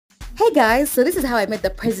Hey guys, so this is how I met the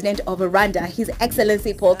president of Rwanda, His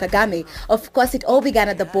Excellency Paul Kagame. Of course, it all began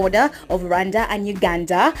at the border of Rwanda and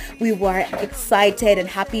Uganda. We were excited and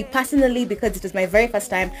happy personally because it was my very first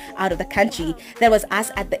time out of the country. That was us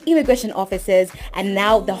at the immigration offices, and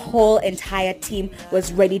now the whole entire team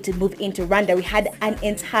was ready to move into Rwanda. We had an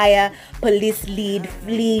entire police lead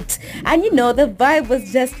fleet, and the vibe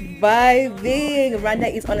was just vibing.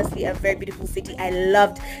 Rwanda is honestly a very beautiful city. I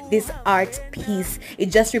loved this art piece. It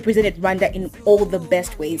just represented Rwanda in all the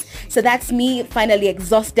best ways. So that's me finally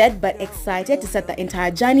exhausted but excited to start the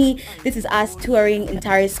entire journey. This is us touring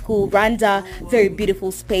entire school Rwanda. Very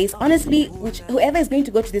beautiful space. Honestly, whoever is going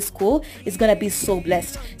to go to this school is gonna be so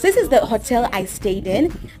blessed. So this is the hotel I stayed in.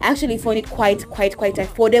 I actually found it quite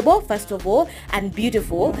affordable, first of all, and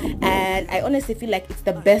beautiful. And I honestly feel like it's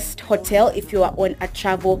the best hotel if you are on a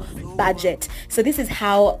travel budget. So this is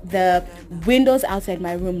how the windows outside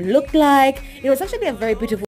my room looked like. It was actually a very beautiful